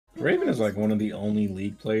Raven is like one of the only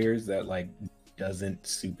League players that like doesn't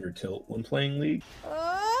super tilt when playing League.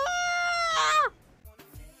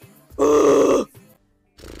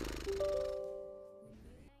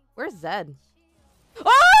 Where's Zed?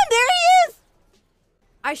 Oh, there he is!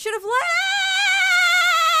 I should have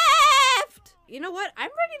left! You know what?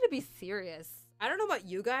 I'm ready to be serious. I don't know about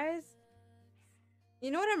you guys.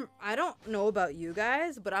 You know what I don't know about you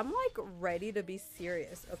guys, but I'm like ready to be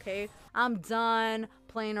serious, okay? I'm done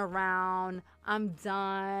playing around. I'm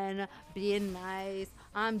done being nice.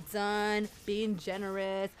 I'm done being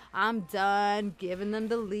generous. I'm done giving them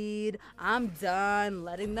the lead. I'm done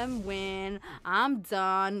letting them win. I'm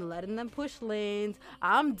done letting them push lanes.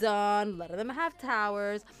 I'm done letting them have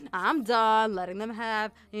towers. I'm done letting them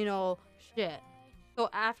have, you know, shit. So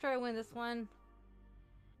after I win this one,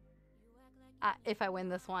 if I win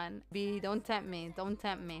this one, don't tempt me. Don't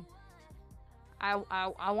tempt me. I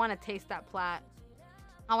want to taste that plat.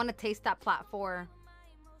 I want to taste that plat 4.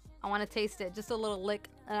 I want to taste it. Just a little lick.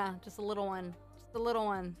 Just a little one. Just a little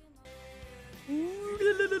one.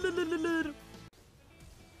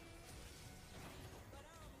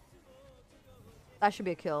 That should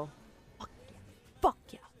be a kill. Fuck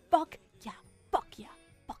yeah. Fuck yeah. Fuck yeah.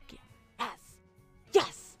 Fuck yeah. Yes.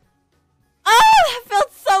 Yes. Oh, that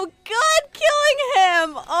felt so good killing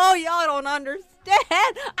him. Oh, y'all don't understand.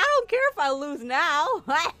 I don't care if I lose now.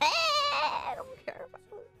 I don't care if I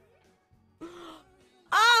lose.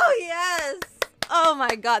 Oh, yes. Oh,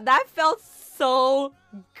 my God. That felt so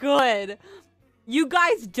good. You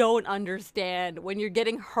guys don't understand when you're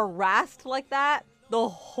getting harassed like that the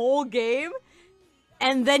whole game,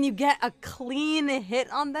 and then you get a clean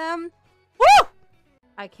hit on them. Woo!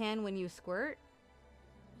 I can when you squirt.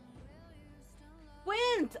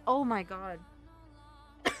 Wind! Oh my god.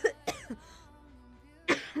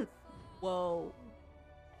 Whoa.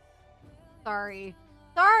 Sorry.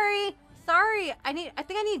 Sorry! Sorry! I think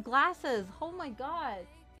I need glasses. Oh my god.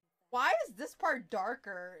 Why is this part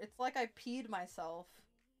darker? It's like I peed myself.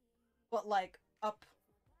 But like up.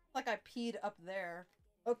 Like I peed up there.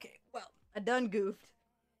 Okay, well, I done goofed.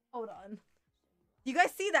 Hold on. You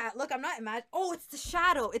guys see that? Look, I'm not imagining. Oh, it's the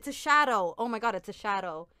shadow. It's a shadow. Oh my god, it's a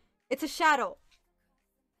shadow. It's a shadow.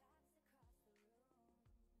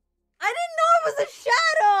 I didn't know it was a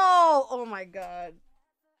shadow! Oh my god.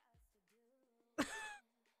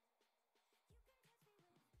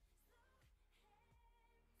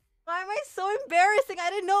 Why am I so embarrassing? I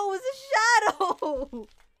didn't know it was a shadow!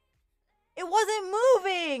 It wasn't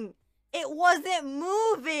moving! It wasn't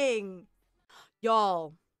moving!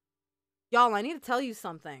 Y'all. Y'all, I need to tell you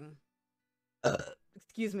something.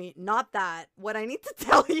 Excuse me, not that. What I need to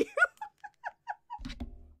tell you.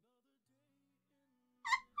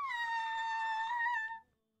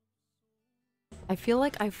 I feel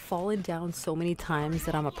like I've fallen down so many times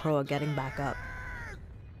that I'm a pro at getting back up.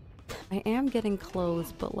 I am getting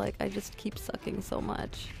close, but like I just keep sucking so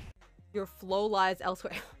much. Your flow lies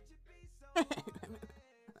elsewhere.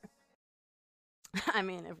 I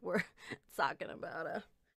mean, if we're talking about a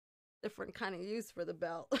different kind of use for the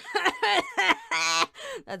belt.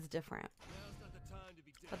 That's different.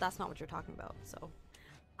 But that's not what you're talking about, so.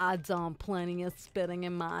 I done plenty of spitting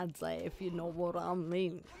in my day, if you know what I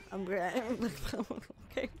mean. I'm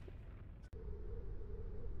okay.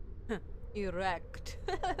 Erect.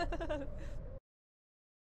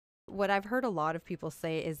 What I've heard a lot of people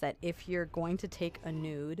say is that if you're going to take a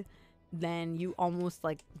nude, then you almost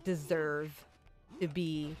like deserve to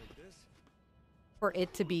be, for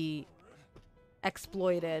it to be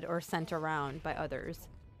exploited or sent around by others.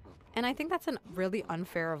 And I think that's a really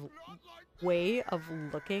unfair way of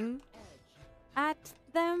looking at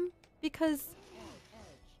them, because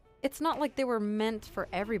it's not like they were meant for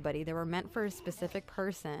everybody. They were meant for a specific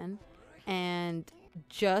person, and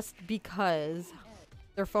just because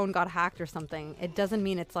their phone got hacked or something, it doesn't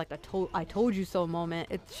mean it's like a I told you so moment.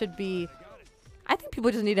 It should be, I think people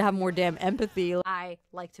just need to have more damn empathy. I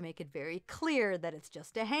like to make it very clear that it's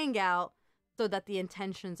just a hangout, so that the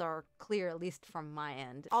intentions are clear, at least from my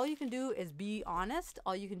end. All you can do is be honest.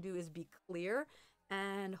 All you can do is be clear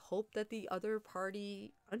and hope that the other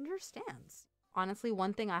party understands. Honestly,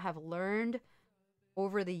 one thing I have learned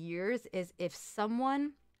over the years is if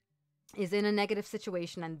someone is in a negative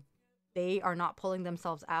situation and they are not pulling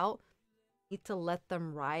themselves out, you need to let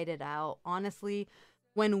them ride it out. Honestly,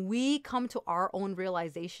 when we come to our own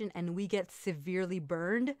realization and we get severely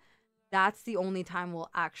burned, that's the only time we'll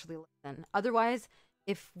actually listen. Otherwise,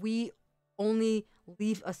 if we only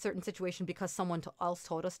leave a certain situation because someone else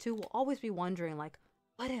told us to, we'll always be wondering, like,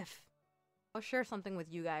 what if? I'll share something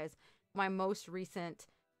with you guys. My most recent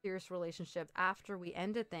serious relationship, after we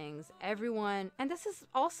ended things, everyone, and this is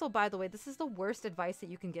also, by the way, this is the worst advice that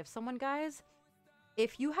you can give someone, guys.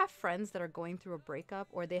 If you have friends that are going through a breakup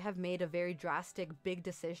or they have made a very drastic, big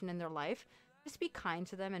decision in their life, just be kind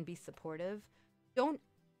to them and be supportive. Don't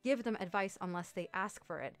give them advice unless they ask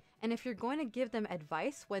for it. And if you're going to give them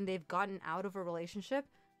advice when they've gotten out of a relationship,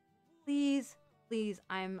 please, please,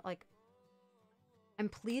 I'm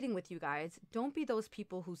pleading with you guys. Don't be those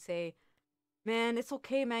people who say, man, it's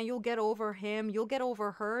okay, man. You'll get over him. You'll get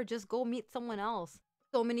over her. Just go meet someone else.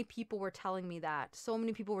 So many people were telling me that. So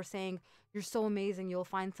many people were saying, you're so amazing. You'll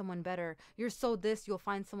find someone better. You're so this. You'll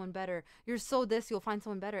find someone better. You're so this. You'll find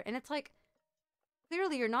someone better. And it's like,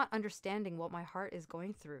 clearly you're not understanding what my heart is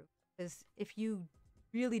going through. Because if you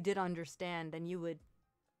really did understand, then you would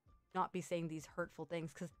not be saying these hurtful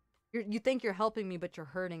things. Because you think you're helping me, but you're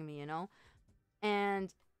hurting me, you know?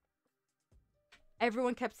 And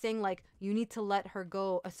everyone kept saying, like, you need to let her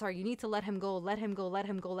go. Sorry, you need to let him go. Let him go. Let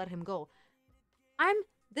him go. Let him go.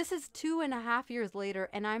 This is 2.5 years later,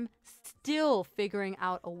 and I'm still figuring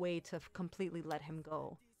out a way to completely let him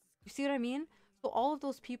go. You see what I mean? So all of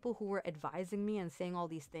those people who were advising me and saying all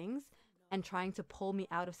these things and trying to pull me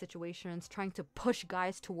out of situations, trying to push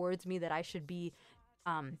guys towards me that I should be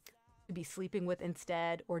to be sleeping with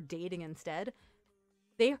instead or dating instead,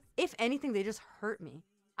 if anything, they just hurt me.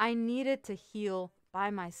 I needed to heal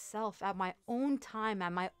by myself at my own time,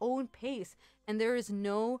 at my own pace. And there is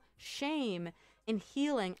no shame in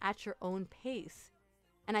healing at your own pace.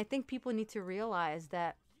 And I think people need to realize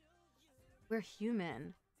that we're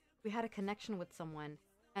human. We had a connection with someone.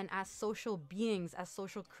 And as social beings, as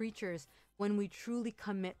social creatures, when we truly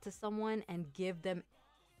commit to someone and give them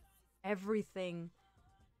everything,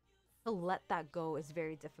 to let that go is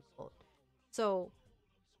very difficult. So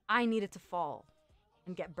I needed to fall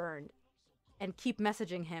and get burned and keep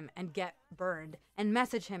messaging him and get burned and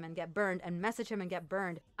message him and get burned and message him and get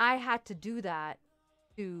burned. I had to do that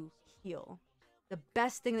to heal. The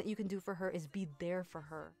best thing that you can do for her is be there for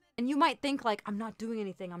her. And you might think like, I'm not doing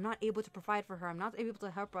anything. I'm not able to provide for her. I'm not able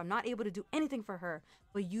to help her. I'm not able to do anything for her.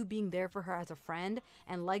 But you being there for her as a friend,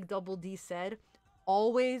 and like Double D said,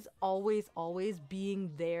 always, always, always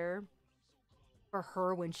being there for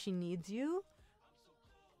her when she needs you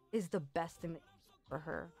is the best thing for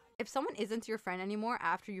her. If someone isn't your friend anymore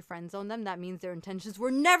after you friend zone them, that means their intentions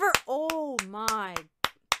were never. Oh my.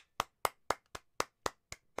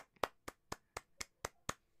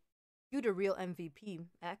 You the real MVP,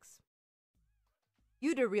 X.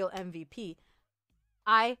 You the real MVP.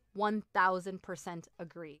 I 1000%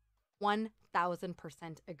 agree.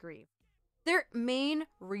 1000% agree. Their main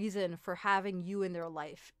reason for having you in their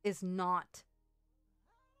life is not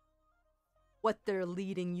what they're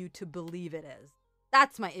leading you to believe it is.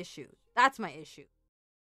 That's my issue. That's my issue.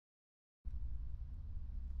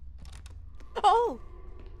 Oh!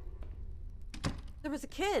 There was a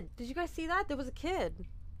kid. Did you guys see that? There was a kid.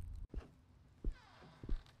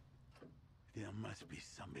 There must be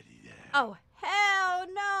somebody there. Oh, hell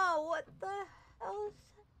no! What the hell is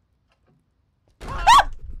that? Ah!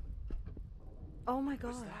 Oh my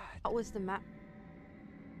god. What was the map?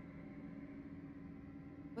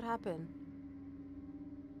 What happened?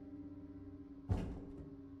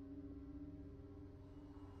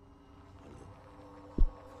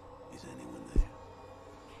 Is anyone there?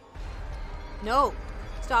 No!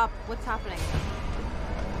 Stop. What's happening?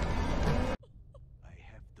 I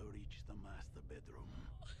have to reach the master bedroom.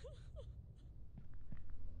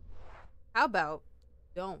 How about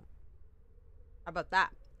don't? How about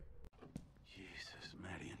that? Jesus,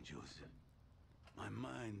 Mary and Joseph. My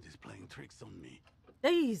mind is playing tricks on me.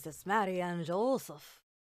 Jesus, Mary and Joseph.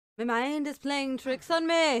 My mind is playing tricks on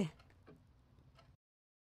me.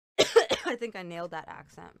 I think I nailed that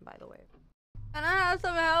accent, by the way. Can I have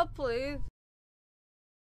some help, please?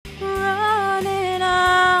 Running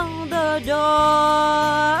out the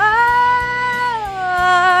door.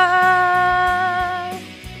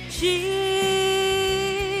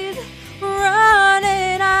 She's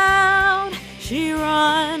running out. She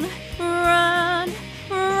run, run,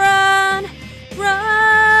 run, run.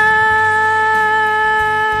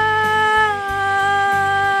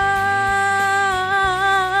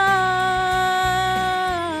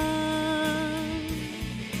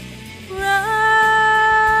 Run.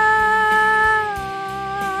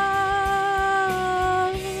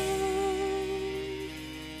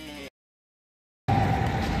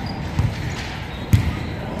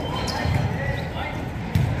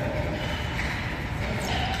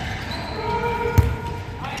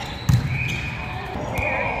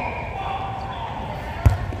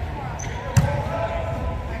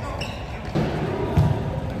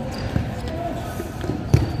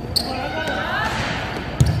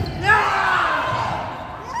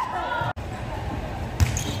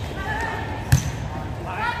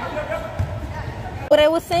 What I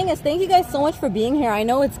was saying is thank you guys so much for being here. I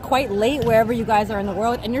know it's quite late wherever you guys are in the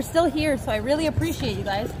world, and you're still here, so I really appreciate you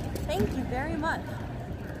guys. Thank you very much.